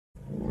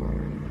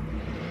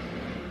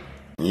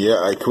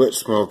Yeah, I quit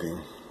smoking,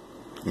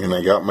 and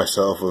I got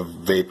myself a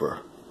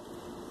vapor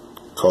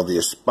called the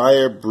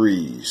Aspire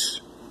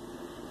Breeze.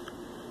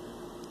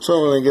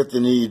 So when I get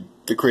the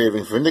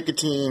craving for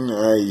nicotine,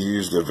 I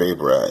use the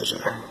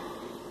vaporizer.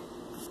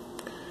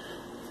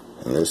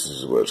 And this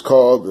is what it's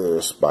called, the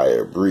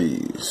Aspire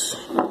Breeze.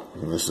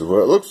 And this is what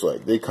it looks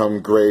like. They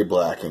come gray,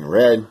 black, and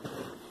red.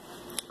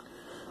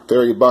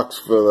 $30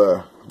 for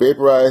the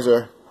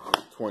vaporizer,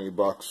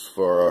 $20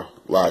 for a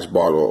large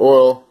bottle of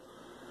oil.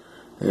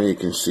 And you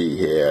can see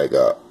here I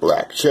got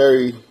black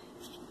cherry,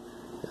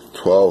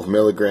 12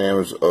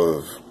 milligrams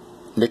of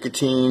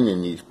nicotine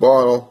in each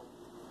bottle.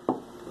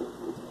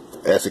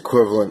 That's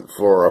equivalent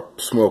for a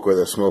smoker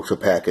that smokes a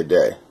pack a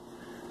day.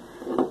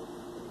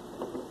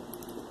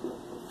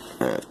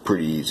 And it's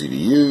pretty easy to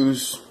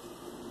use.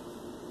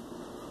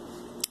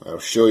 I'll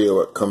show you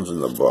what comes in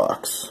the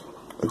box.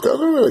 It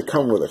doesn't really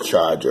come with a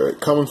charger. It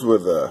comes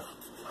with this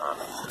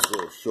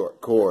little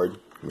short cord.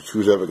 Which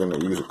who's ever going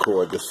to use a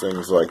cord? This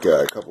thing's like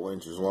a couple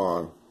inches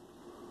long.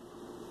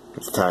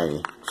 It's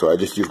tiny. So I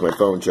just use my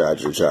phone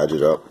charger to charge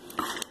it up.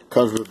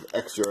 Comes with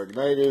extra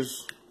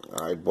igniters.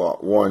 I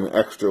bought one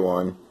extra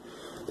one.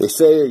 They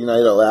say the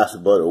igniter lasts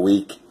about a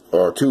week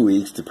or 2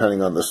 weeks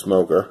depending on the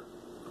smoker.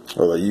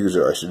 Or the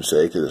user, I should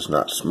say, because it's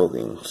not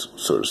smoking,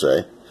 so to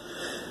say.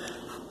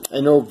 I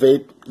know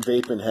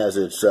vaping has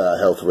its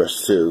health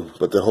risks too,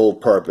 but the whole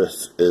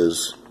purpose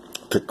is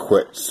to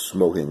quit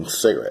smoking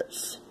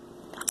cigarettes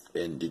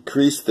and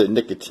decrease the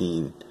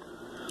nicotine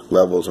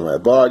levels in my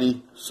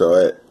body so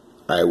that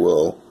I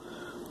will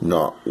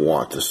not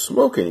want to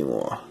smoke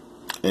anymore.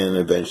 And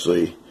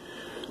eventually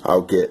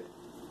I'll get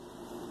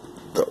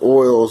the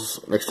oils.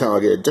 Next time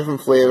I'll get a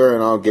different flavor,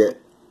 and I'll get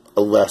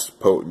a less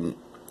potent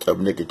of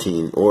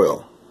nicotine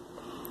oil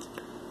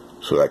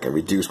so that I can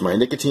reduce my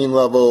nicotine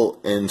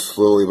level, and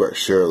slowly but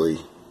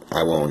surely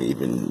I won't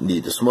even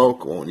need to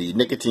smoke, won't need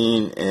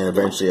nicotine, and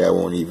eventually I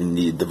won't even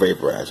need the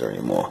vaporizer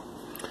anymore.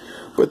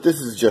 But this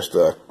is just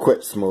a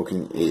quit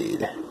smoking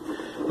aid.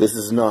 This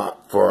is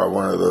not for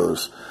one of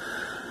those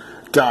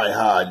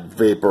die-hard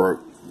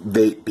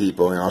vape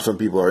people. You know, some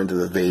people are into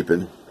the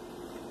vaping.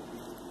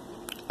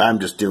 I'm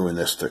just doing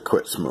this to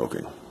quit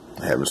smoking.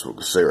 I haven't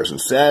smoked a cigarette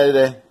since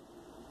Saturday.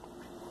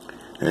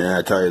 And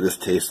I tell you, this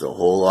tastes a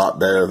whole lot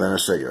better than a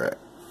cigarette.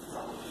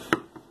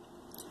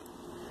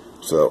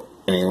 So,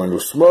 anyone who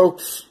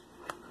smokes,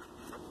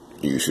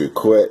 you should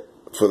quit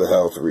for the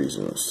health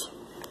reasons.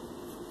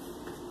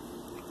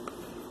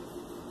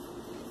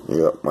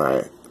 Yep,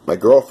 my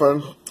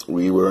girlfriend,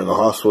 we were in the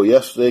hospital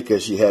yesterday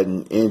because she had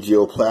an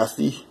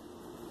angioplasty.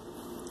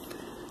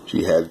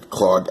 She had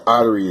clogged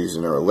arteries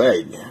in her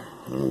leg.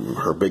 And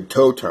her big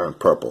toe turned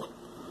purple.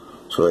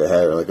 So they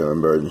had like an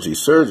emergency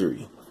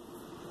surgery.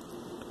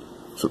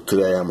 So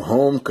today I'm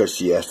home because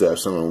she has to have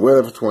someone with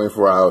her for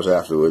 24 hours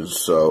afterwards.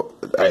 So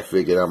I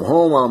figured I'm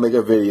home, I'll make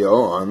a video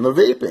on the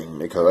vaping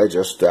because I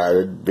just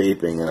started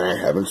vaping and I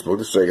haven't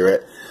smoked a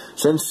cigarette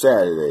since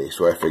Saturday.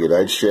 So I figured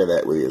I'd share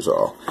that with you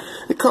all.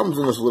 It comes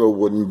in this little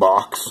wooden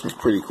box. It's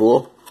pretty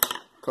cool.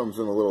 Comes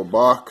in a little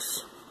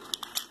box.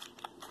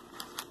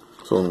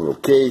 It's in a little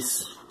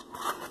case.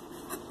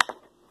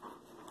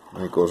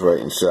 And it goes right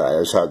inside.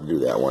 I just had to do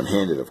that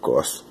one-handed, of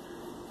course.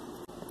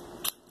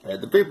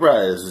 The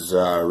vaporizer is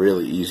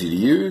really easy to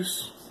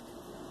use.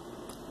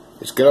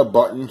 It's got a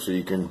button, so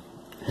you can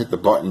hit the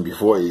button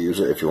before you use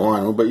it if you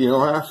want to, but you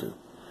don't have to.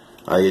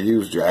 All you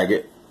do is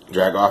drag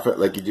off it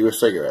like you do a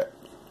cigarette.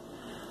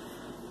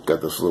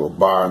 Got this little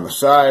bar on the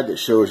side that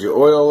shows your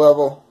oil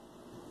level,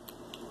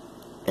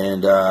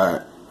 and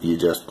you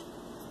just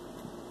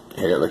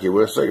hit it like you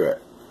would a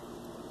cigarette.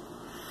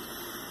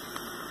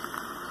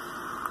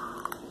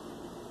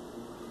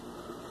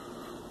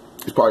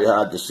 It's probably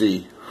hard to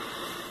see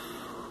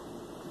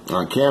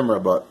on camera,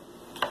 but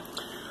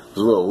there's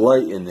a little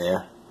light in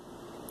there.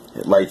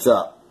 It lights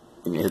up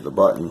when you hit the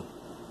button.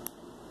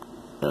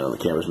 I know the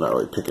camera's not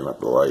really picking up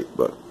the light,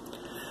 but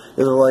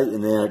there's a light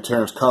in there. It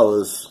turns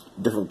colors,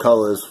 different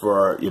colors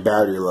for your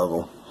battery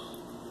level.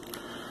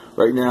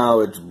 Right now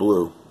it's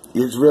blue.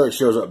 It really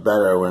shows up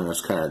better when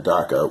it's kind of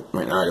dark out.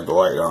 Right now I got the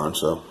light on,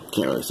 so you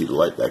can't really see the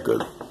light that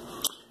good.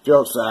 If you're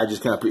outside,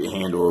 just kind of put your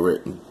hand over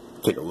it and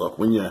take a look.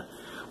 When you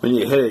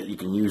hit it, you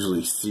can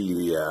usually see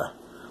the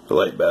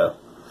light better.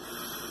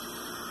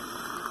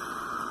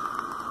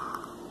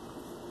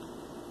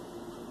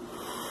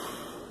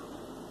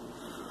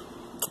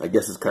 I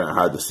guess it's kind of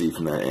hard to see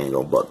from that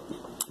angle, but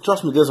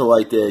trust me, there's a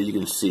light there. You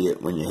can see it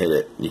when you hit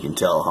it. You can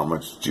tell how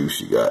much juice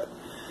you got.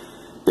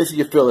 Basically,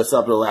 you fill this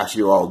up, it'll last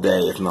you all day,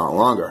 if not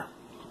longer.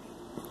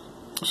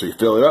 So you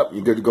fill it up,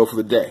 you're good to go for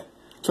the day.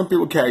 Some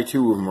people carry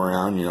two of them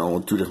around, you know,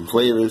 with two different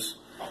flavors.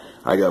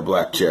 I got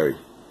black cherry.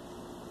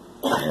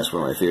 And that's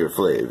one of my favorite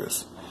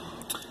flavors.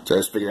 So I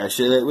just figured I'd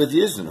share that with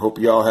you, and hope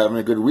you all having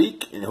a good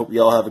week, and hope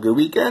you all have a good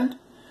weekend.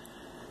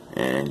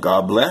 And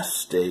God bless.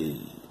 Stay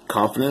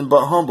confident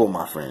but humble,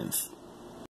 my friends.